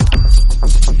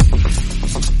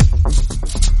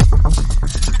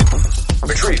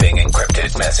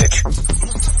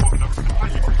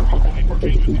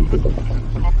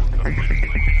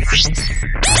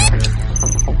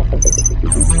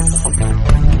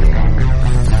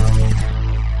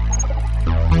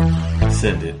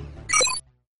Ascended.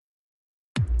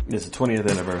 It's the 20th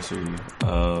anniversary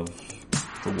of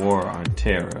the War on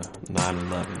Terror,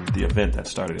 9/11, the event that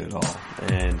started it all.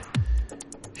 And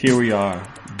here we are,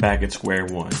 back at square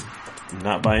one.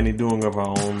 Not by any doing of our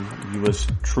own U.S.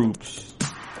 troops,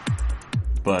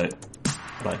 but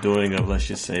by doing of, let's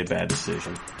just say, bad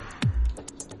decision.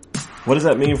 What does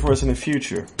that mean for us in the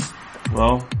future?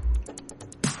 Well,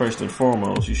 first and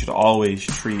foremost, you should always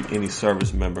treat any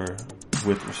service member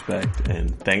with respect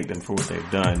and thank them for what they've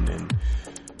done, and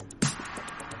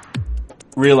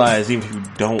realize even if you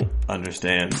don't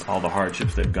understand all the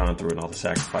hardships they've gone through and all the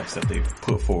sacrifice that they've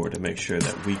put forward to make sure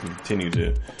that we can continue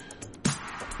to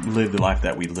live the life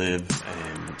that we live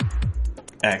and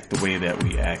act the way that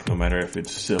we act, no matter if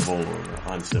it's civil or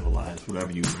uncivilized,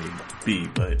 whatever you may be.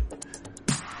 But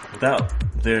without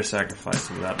their sacrifice,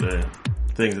 without the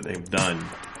things that they've done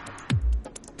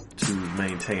to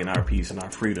maintain our peace and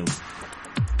our freedom,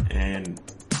 and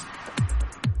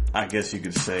I guess you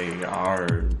could say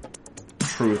our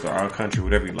truth or our country,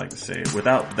 whatever you'd like to say,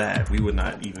 without that, we would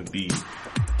not even be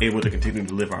able to continue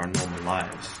to live our normal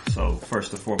lives. So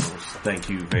first and foremost, thank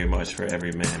you very much for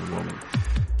every man and woman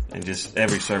and just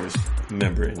every service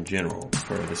member in general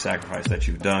for the sacrifice that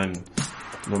you've done.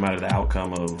 No matter the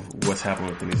outcome of what's happened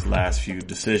within these last few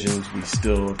decisions, we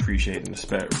still appreciate and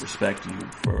respect you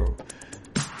for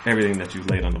everything that you've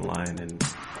laid on the line and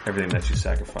everything that you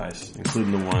sacrificed,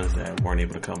 including the ones that weren't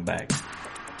able to come back.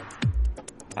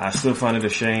 I still find it a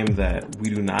shame that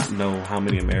we do not know how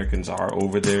many Americans are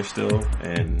over there still,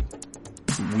 and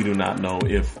we do not know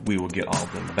if we will get all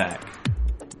of them back.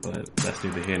 But that's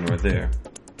neither here nor there.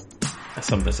 That's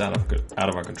something that's out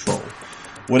of our control.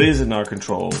 What is in our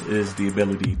control is the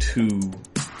ability to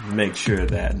make sure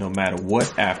that no matter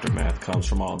what aftermath comes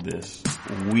from all this,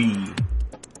 we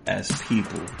as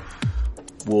people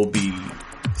will be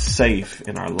safe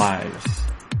in our lives.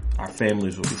 Our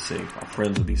families will be safe. Our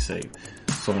friends will be safe.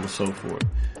 So on and so forth.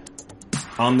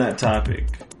 On that topic,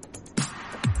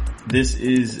 this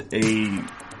is a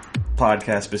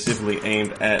podcast specifically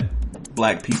aimed at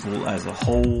black people as a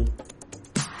whole,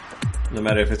 no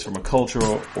matter if it's from a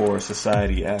cultural or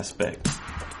society aspect.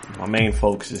 My main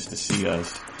focus is to see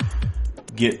us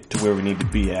get to where we need to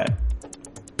be at,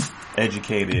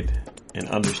 educated and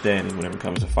understanding whenever it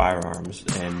comes to firearms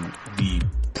and the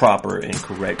proper and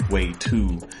correct way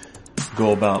to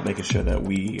go about making sure that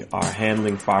we are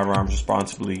handling firearms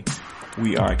responsibly,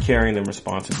 we are carrying them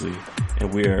responsibly,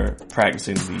 and we are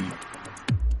practicing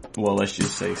let's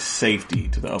just say safety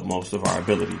to the utmost of our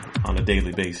ability on a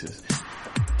daily basis.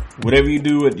 Whatever you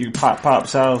do at your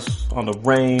pop's house, on the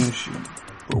range,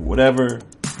 or whatever,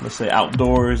 let's say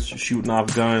outdoors, shooting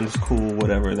off guns, cool,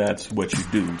 whatever, that's what you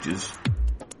do. Just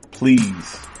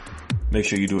please make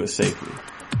sure you do it safely.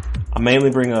 I mainly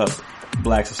bring up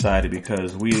Black society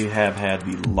because we have had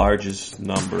the largest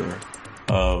number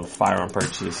of firearm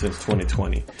purchases since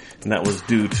 2020, and that was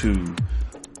due to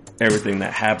everything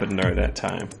that happened during that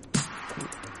time.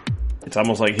 It's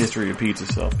almost like history repeats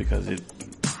itself because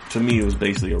to me, it was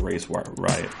basically a race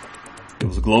riot. It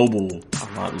was global,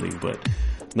 ironically, but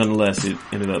nonetheless, it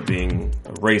ended up being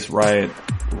a race riot,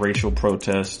 racial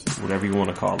protest, whatever you want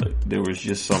to call it. There was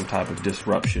just some type of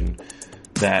disruption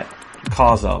that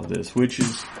caused all of this, which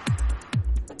is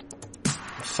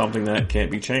something that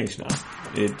can't be changed now.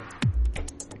 It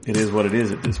is what it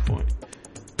is at this point.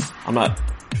 I'm not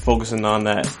focusing on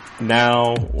that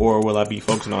now, or will I be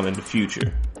focusing on it in the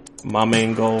future? My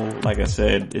main goal, like I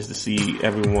said, is to see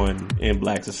everyone in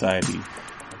black society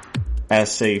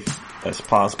as safe as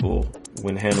possible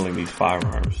when handling these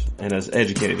firearms, and as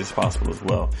educated as possible as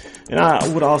well. And I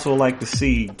would also like to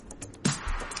see,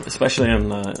 especially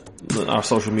on our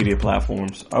social media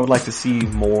platforms, I would like to see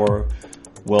more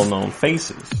well-known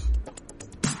faces.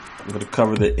 I'm going to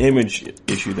cover the image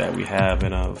issue that we have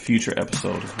in a future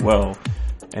episode as well,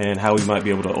 and how we might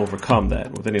be able to overcome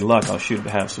that. With any luck, I'll shoot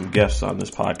to have some guests on this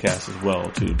podcast as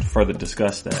well to further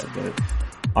discuss that. But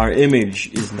our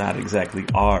image is not exactly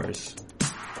ours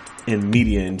in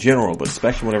media in general, but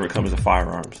especially whenever it comes to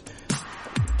firearms.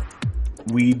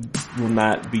 We will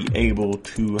not be able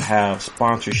to have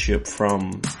sponsorship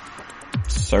from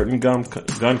certain gun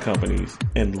companies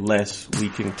unless we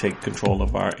can take control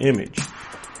of our image.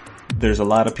 There's a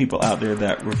lot of people out there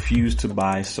that refuse to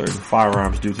buy certain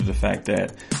firearms due to the fact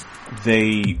that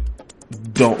they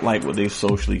don't like what they've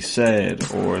socially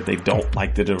said, or they don't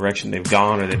like the direction they've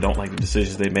gone, or they don't like the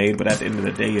decisions they made. But at the end of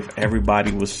the day, if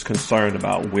everybody was concerned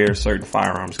about where certain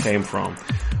firearms came from,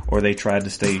 or they tried to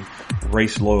stay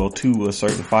race loyal to a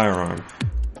certain firearm,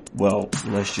 well,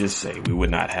 let's just say we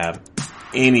would not have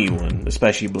anyone,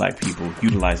 especially black people,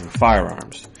 utilizing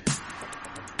firearms.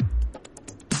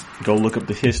 Go look up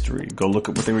the history. Go look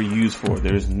up what they were used for.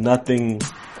 There's nothing,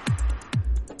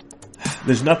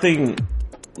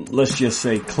 let's just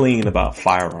say, clean about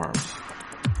firearms.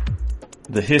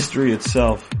 The history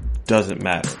itself doesn't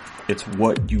matter. It's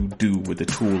what you do with the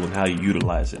tool and how you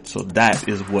utilize it. So that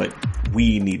is what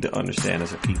we need to understand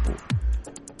as a people.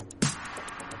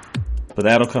 But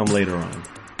that'll come later on.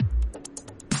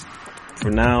 For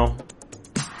now,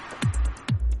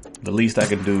 the least I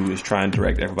can do is try and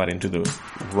direct everybody into the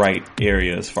right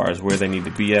area as far as where they need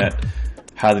to be at,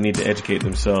 how they need to educate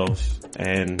themselves,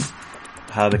 and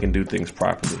how they can do things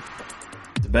properly.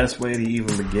 The best way to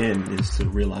even begin is to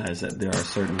realize that there are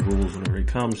certain rules whenever it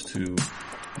comes to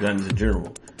guns in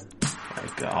general.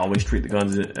 Like, always treat the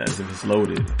guns as if it's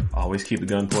loaded. Always keep the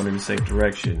gun pointed in a safe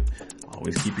direction.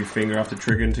 Always keep your finger off the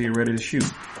trigger until you're ready to shoot.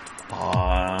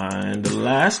 And the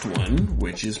last one,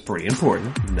 which is pretty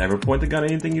important, never point the gun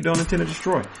at anything you don't intend to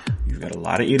destroy. You've got a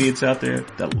lot of idiots out there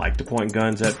that like to point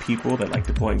guns at people, that like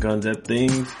to point guns at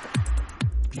things.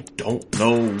 You don't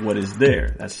know what is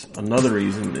there. That's another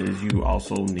reason is you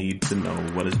also need to know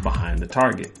what is behind the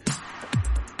target.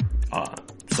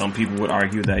 Some people would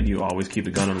argue that you always keep the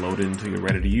gun unloaded until you're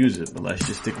ready to use it, but let's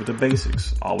just stick with the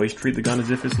basics. Always treat the gun as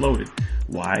if it's loaded.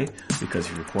 Why? Because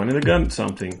if you're pointing a gun at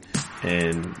something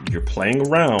and you're playing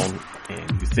around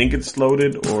and you think it's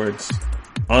loaded or it's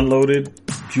unloaded,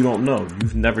 you don't know.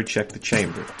 You've never checked the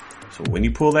chamber. So when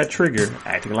you pull that trigger,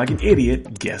 acting like an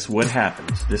idiot, guess what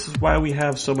happens? This is why we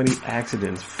have so many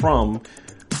accidents from,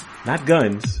 not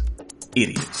guns,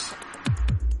 idiots.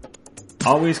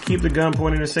 Always keep the gun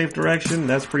pointed in a safe direction.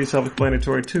 That's pretty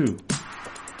self-explanatory too.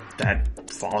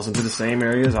 That falls into the same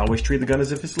area as always treat the gun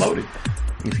as if it's loaded.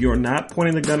 If you're not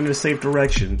pointing the gun in a safe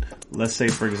direction, let's say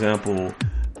for example,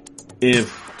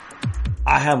 if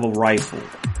I have a rifle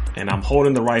and I'm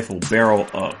holding the rifle barrel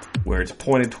up where it's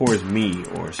pointed towards me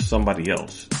or somebody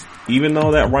else, even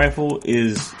though that rifle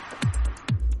is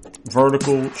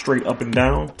vertical, straight up and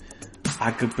down, I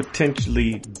could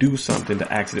potentially do something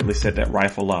to accidentally set that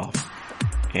rifle off.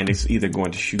 And it's either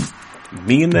going to shoot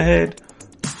me in the head,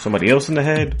 somebody else in the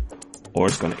head, or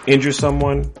it's going to injure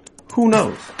someone. Who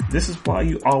knows? This is why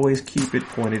you always keep it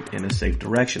pointed in a safe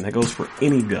direction. That goes for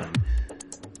any gun.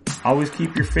 Always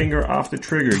keep your finger off the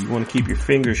trigger. You want to keep your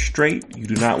finger straight. You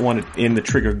do not want it in the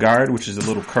trigger guard, which is a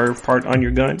little curved part on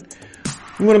your gun.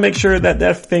 You want to make sure that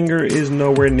that finger is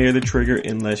nowhere near the trigger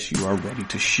unless you are ready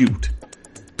to shoot.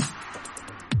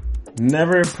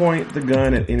 Never point the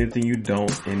gun at anything you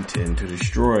don't intend to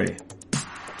destroy.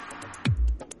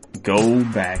 Go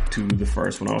back to the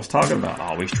first one I was talking about.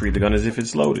 Always treat the gun as if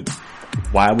it's loaded.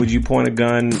 Why would you point a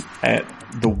gun at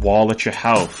the wall at your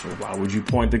house? Or why would you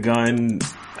point the gun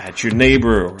at your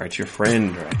neighbor or at your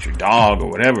friend or at your dog or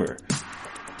whatever?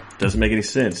 Doesn't make any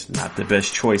sense. Not the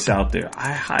best choice out there.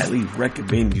 I highly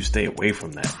recommend you stay away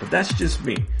from that. But that's just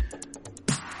me.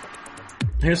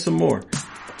 Here's some more.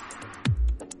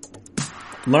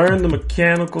 Learn the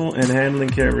mechanical and handling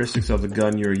characteristics of the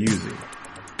gun you're using.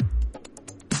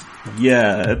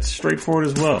 Yeah, it's straightforward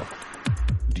as well.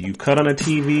 Do you cut on a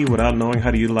TV without knowing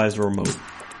how to utilize the remote?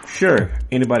 Sure,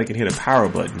 anybody can hit a power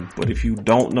button, but if you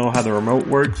don't know how the remote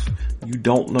works, you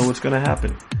don't know what's going to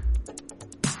happen.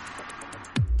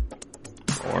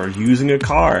 Or using a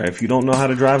car, if you don't know how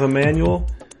to drive a manual,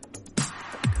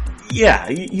 yeah,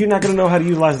 you're not going to know how to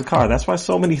utilize the car. That's why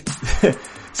so many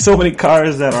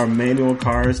cars that are manual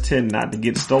cars tend not to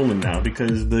get stolen now,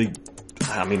 because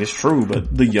it's true,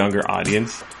 but the younger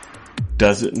audience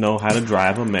doesn't know how to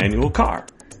drive a manual car.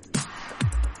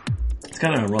 It's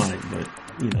kind of ironic, but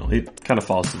it kind of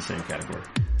falls to the same category.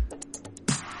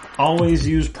 Always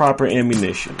use proper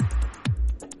ammunition.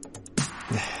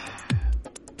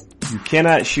 You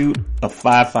cannot shoot a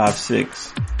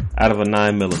 5.56 out of a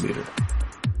 9mm.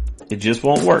 It just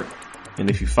won't work. And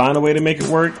if you find a way to make it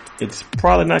work, it's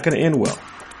probably not going to end well.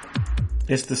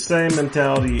 It's the same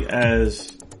mentality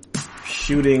as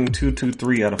shooting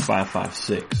 .223 out of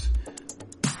 5.56.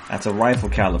 That's a rifle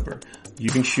caliber. You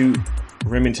can shoot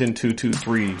Remington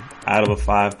 .223 out of a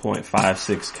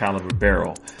 5.56 caliber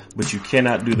barrel, but you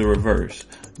cannot do the reverse.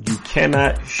 You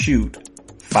cannot shoot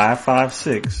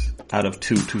 5.56 out of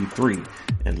 .223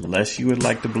 unless you would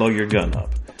like to blow your gun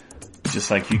up. Just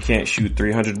like you can't shoot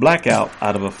 300 blackout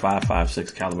out of a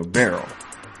 5.56 caliber barrel.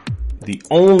 The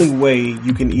only way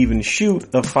you can even shoot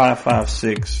a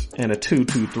 5.56 and a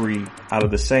 .223 out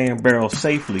of the same barrel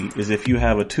safely is if you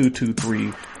have a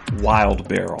 .223 wild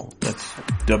barrel. That's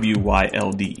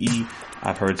W-Y-L-D-E.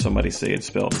 I've heard somebody say it's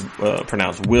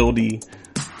pronounced wildy.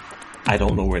 I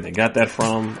don't know where they got that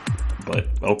from, but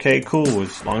okay, cool,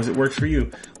 as long as it works for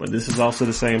you. But this is also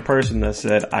the same person that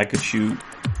said I could shoot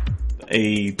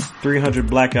a 300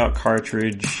 blackout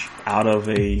cartridge out of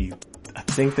I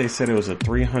think they said it was a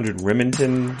 300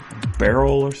 Remington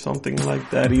barrel or something like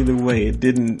that. Either way, it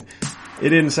didn't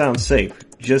sound safe.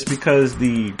 Just because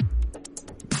the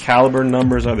caliber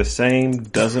numbers are the same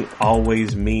doesn't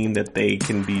always mean that they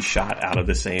can be shot out of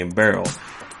the same barrel.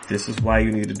 This is why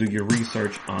you need to do your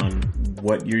research on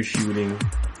what you're shooting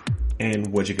and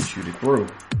what you can shoot it through.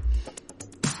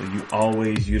 So you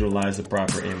always utilize the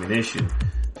proper ammunition,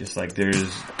 just like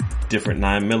there's different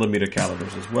 9mm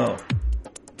calibers as well.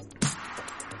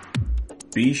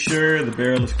 Be sure the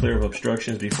barrel is clear of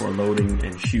obstructions before loading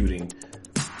and shooting.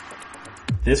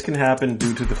 This can happen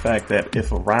due to the fact that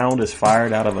if a round is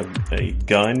fired out of a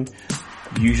gun,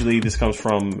 usually this comes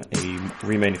from a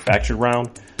remanufactured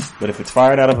round, but if it's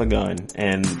fired out of a gun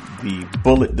and the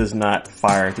bullet does not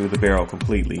fire through the barrel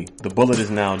completely, the bullet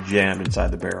is now jammed inside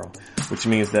the barrel, which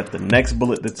means that the next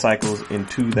bullet that cycles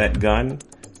into that gun,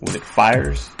 when it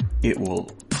fires, it will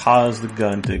cause the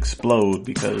gun to explode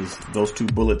because those two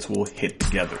bullets will hit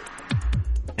together.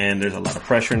 And there's a lot of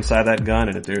pressure inside that gun,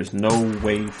 and if there's no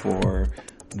way for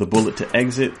the bullet to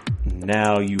exit,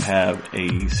 now you have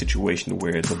a situation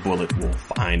where the bullet will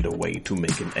find a way to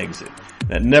make an exit.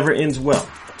 That never ends well.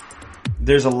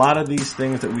 There's a lot of these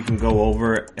things that we can go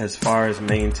over as far as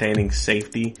maintaining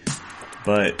safety,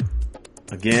 but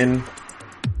again,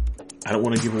 I don't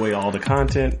want to give away all the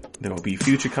content. There will be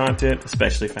future content,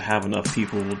 especially if I have enough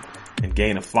people and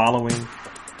gain a following,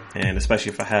 and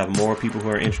especially if I have more people who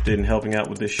are interested in helping out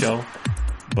with this show.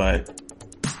 But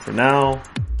for now,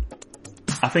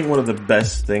 I think one of the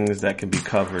best things that can be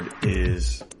covered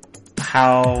is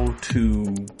how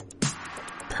to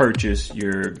purchase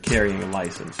your carrying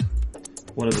license.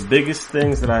 One of the biggest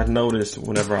things that I've noticed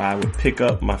whenever I would pick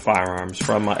up my firearms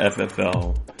from my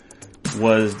FFL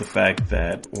was the fact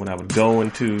that when I would go I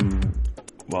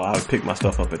would pick my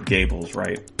stuff up at Gables,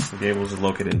 right? Gables is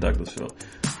located in Douglasville.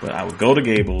 But I would go to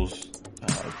Gables,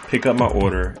 pick up my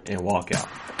order, and walk out.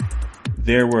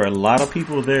 There were a lot of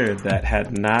people there that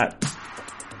had not,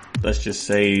 let's just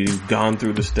say, gone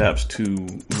through the steps to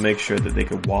make sure that they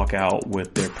could walk out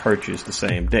with their purchase the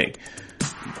same day.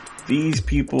 These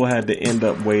people had to end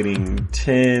up waiting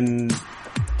 10,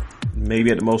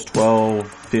 maybe at the most 12,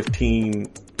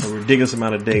 15, a ridiculous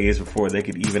amount of days before they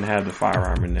could even have the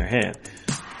firearm in their hand.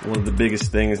 One of the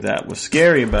biggest things that was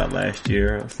scary about last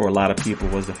year for a lot of people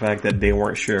was the fact that they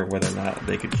weren't sure whether or not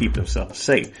they could keep themselves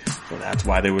safe. So that's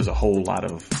why there was a whole lot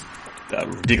of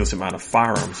ridiculous amount of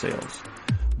firearm sales.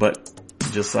 But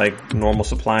just like normal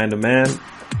supply and demand,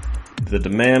 the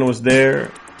demand was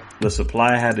there. The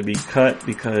supply had to be cut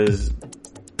because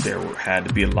there had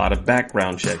to be a lot of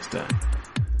background checks done.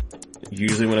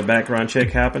 Usually when a background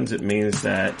check happens, it means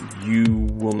that you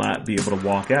will not be able to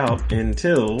walk out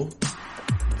until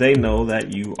they know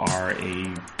that you are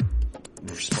a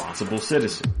responsible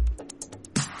citizen.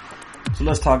 So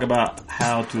let's talk about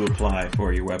how to apply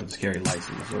for your weapons carry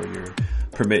license or your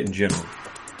permit in general.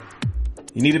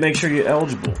 You need to make sure you're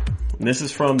eligible. And this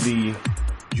is from the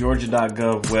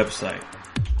Georgia.gov website.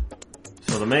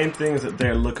 So the main things that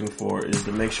they're looking for is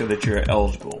to make sure that you're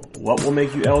eligible. What will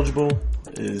make you eligible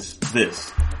is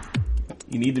this.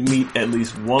 You need to meet at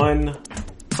least one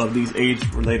of these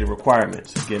age-related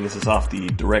requirements. Again, this is off the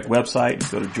direct website.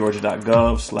 Go to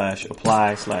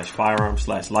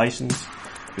georgia.gov/apply/firearm/license.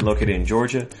 If you're located in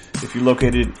Georgia. If you're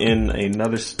located in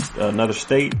another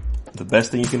state, the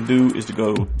best thing you can do is to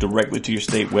go directly to your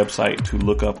state website to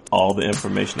look up all the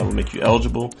information that will make you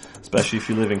eligible, especially if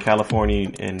you live in California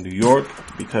and New York,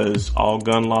 because all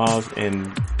gun laws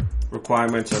and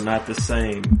requirements are not the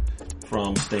same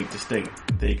from state to state.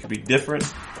 They could be different.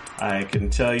 I can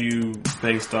tell you,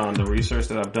 based on the research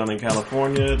that I've done in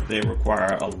California, they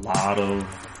require a lot of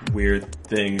weird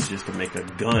things just to make a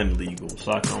gun legal.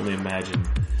 So I can only imagine,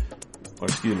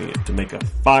 to make a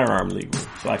firearm legal.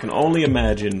 So I can only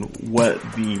imagine what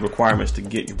the requirements to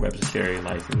get your weapons carry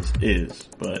license is.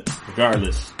 But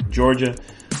regardless, Georgia,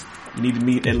 you need to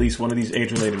meet at least one of these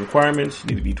age-related requirements. You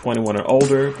need to be 21 or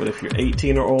older. But if you're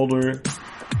 18 or older,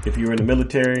 if you're in the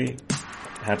military,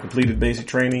 have completed basic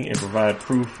training, and provide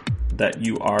proof that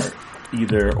you are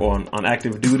either on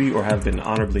active duty or have been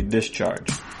honorably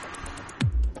discharged.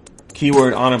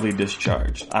 Keyword honorably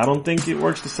discharged. I don't think it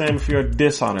works the same if you're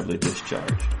dishonorably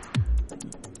discharged.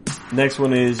 Next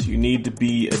one is you need to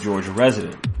be a Georgia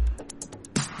resident.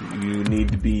 You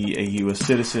need to be a U.S.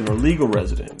 citizen or legal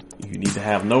resident. You need to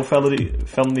have no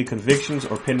felony convictions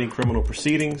or pending criminal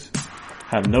proceedings.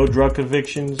 Have no drug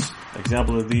convictions.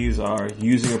 Example of these are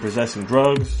using or possessing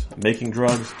drugs, making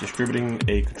drugs, distributing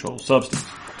a controlled substance.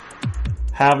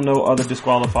 Have no other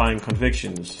disqualifying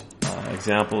convictions.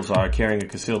 Examples are carrying a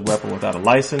concealed weapon without a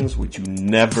license, which you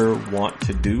never want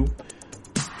to do,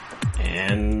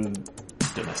 and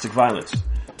domestic violence.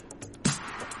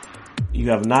 You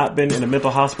have not been in a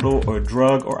mental hospital or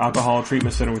drug or alcohol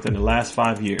treatment center within the last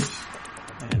 5 years.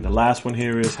 And the last one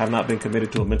here is have not been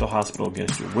committed to a mental hospital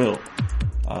against your will.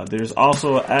 There's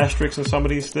also an asterisk in some of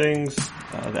these things.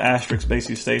 The asterisk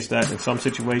basically states that in some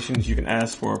situations you can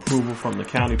ask for approval from the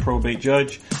county probate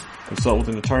judge. Consult with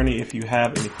an attorney if you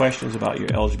have any questions about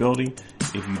your eligibility.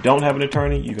 If you don't have an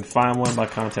attorney, you can find one by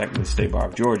contacting the State Bar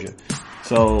of Georgia.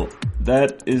 So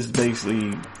that is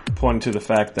basically pointing to the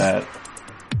fact that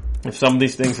if some of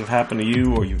these things have happened to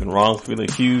you, or you've been wrongfully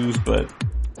accused, but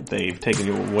they've taken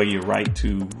away your right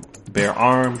to bear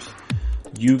arms,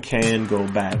 you can go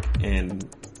back and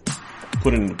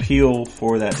put in an appeal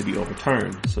for that to be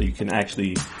overturned, so you can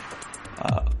actually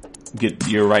get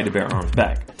your right to bear arms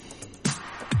back.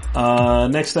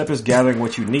 Next step is gathering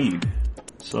what you need.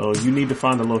 So you need to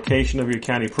find the location of your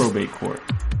county probate court.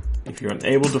 If you're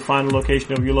unable to find the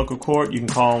location of your local court, you can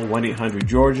call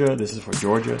 1-800-GEORGIA. This is for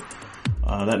Georgia.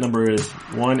 That number is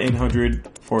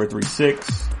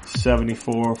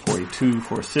 1-800-436-7442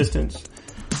 for assistance.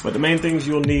 But the main things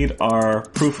you'll need are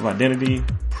proof of identity,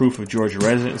 proof of Georgia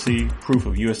residency, proof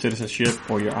of U.S. citizenship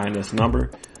or your INS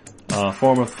number,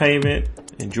 form of payment.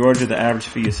 In Georgia, the average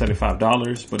fee is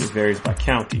 $75, but it varies by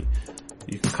county.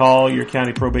 You can call your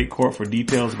county probate court for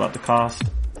details about the cost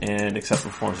and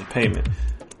acceptable forms of payment.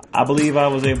 I believe I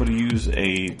was able to use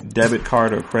a debit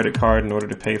card or credit card in order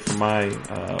to pay for my,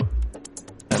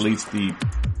 at least the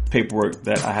paperwork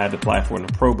that I had to apply for in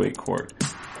the probate court.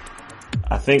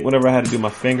 I think whenever I had to do my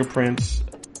fingerprints,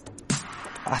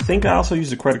 I think I also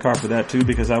used a credit card for that too,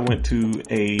 because I went to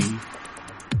the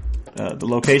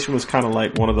location was kind of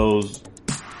like one of those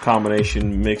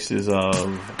combination mixes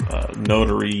of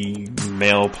notary,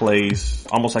 mail place,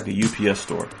 almost like a UPS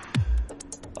store.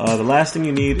 The last thing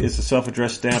you need is a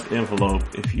self-addressed stamped envelope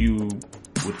if you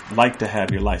would like to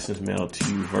have your license mailed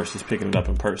to you versus picking it up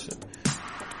in person.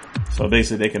 So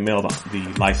basically they can mail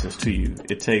the license to you.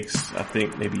 It takes, I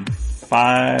think, maybe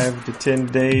 5 to 10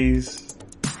 days,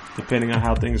 depending on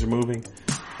how things are moving.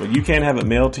 But you can have it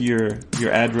mailed to your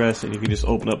address, and you can just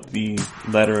open up the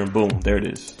letter and boom, there it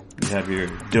is. You have your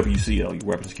WCL, your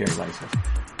weapons carry license.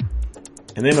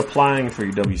 And then applying for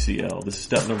your WCL. This is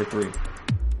step number 3.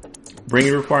 Bring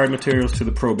your required materials to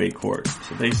the probate court.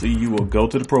 So basically you will go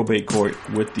to the probate court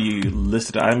with the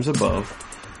listed items above,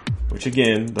 which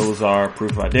again, those are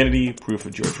proof of identity, proof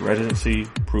of Georgia residency,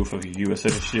 proof of your U.S.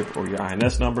 citizenship or your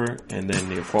INS number, and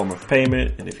then your form of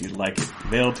payment, and if you'd like it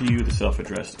mailed to you, the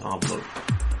self-addressed envelope.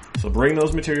 So bring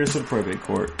those materials to the probate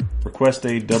court, request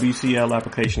a WCL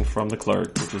application from the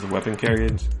clerk, which is a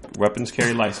weapons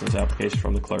carry license application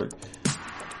from the clerk.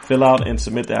 Fill out and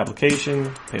submit the application,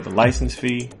 pay the license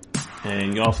fee,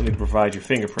 and you also need to provide your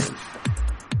fingerprints.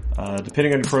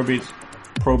 Depending on the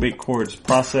probate court's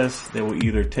process, they will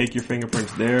either take your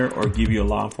fingerprints there or give you a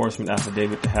law enforcement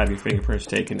affidavit to have your fingerprints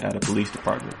taken at a police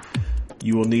department.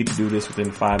 You will need to do this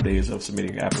within 5 days of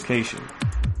submitting your application.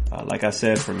 Like I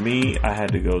said, for me, I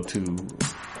had to go to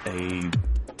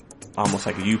almost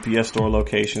like a UPS store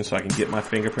location so I can get my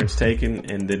fingerprints taken,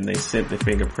 and then they sent the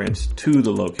fingerprints to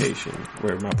the location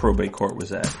where my probate court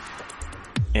was at.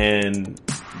 And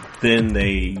then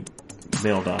they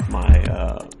mailed off my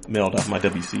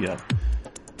WCL.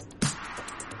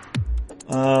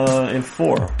 And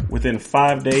 4, within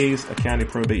 5 days, a county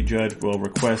probate judge will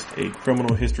request a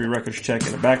criminal history records check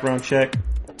and a background check.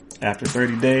 After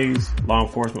 30 days, law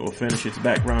enforcement will finish its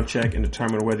background check and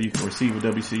determine whether you can receive a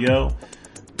WCL.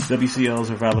 WCLs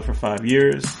are valid for 5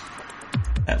 years.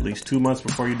 At least 2 months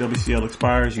before your WCL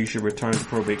expires, you should return to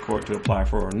probate court to apply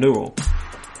for a renewal.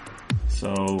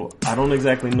 So I don't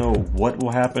exactly know what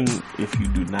will happen if you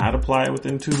do not apply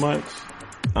within 2 months.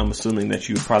 I'm assuming that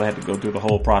you probably have to go through the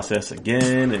whole process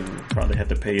again and probably have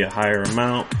to pay a higher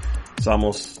amount. It's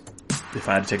almost, if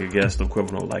I had to take a guess, the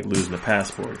equivalent of like losing a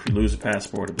passport. If you lose a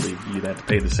passport, I believe you either have to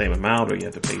pay the same amount or you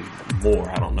have to pay more.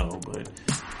 I don't know, but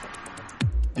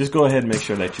just go ahead and make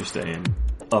sure that you're staying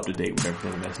up to date with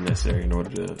everything that's necessary in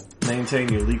order to maintain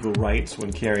your legal rights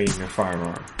when carrying your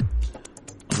firearm.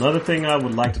 Another thing I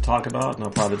would like to talk about, and I'll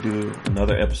probably do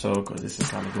another episode because this is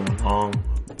kind of going long,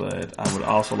 but I would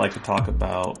also like to talk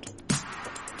about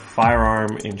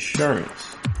firearm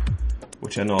insurance,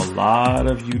 which I know a lot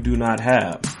of you do not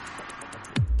have.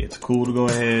 It's cool to go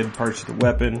ahead and purchase the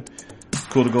weapon. It's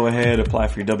cool to go ahead and apply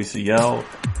for your WCL.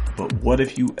 But what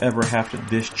if you ever have to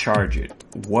discharge it?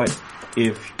 What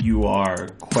if you are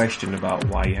questioned about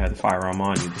why you had the firearm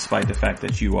on you, despite the fact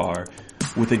that you are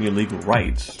within your legal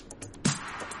rights?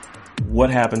 what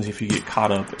happens if you get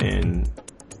caught up in,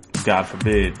 God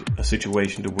forbid, a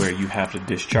situation to where you have to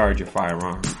discharge your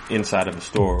firearm inside of a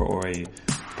store or a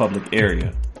public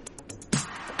area?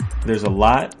 There's a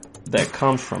lot that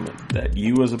comes from it that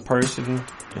you as a person,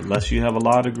 unless you have a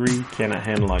law degree, cannot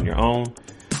handle on your own.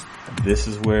 This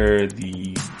is where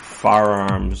the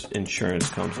firearms insurance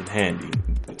comes in handy.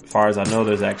 As far as I know,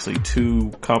 there's actually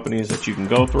 2 companies that you can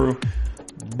go through,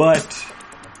 but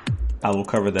I will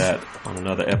cover that on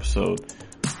another episode.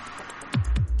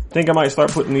 I think I might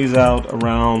start putting these out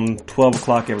around 12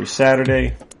 o'clock every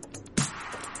Saturday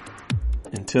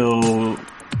until a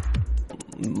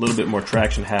little bit more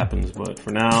traction happens. But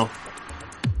for now,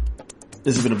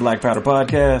 this has been a Black Powder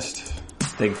Podcast.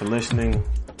 Thank you for listening.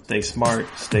 Stay smart,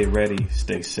 stay ready,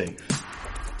 stay safe.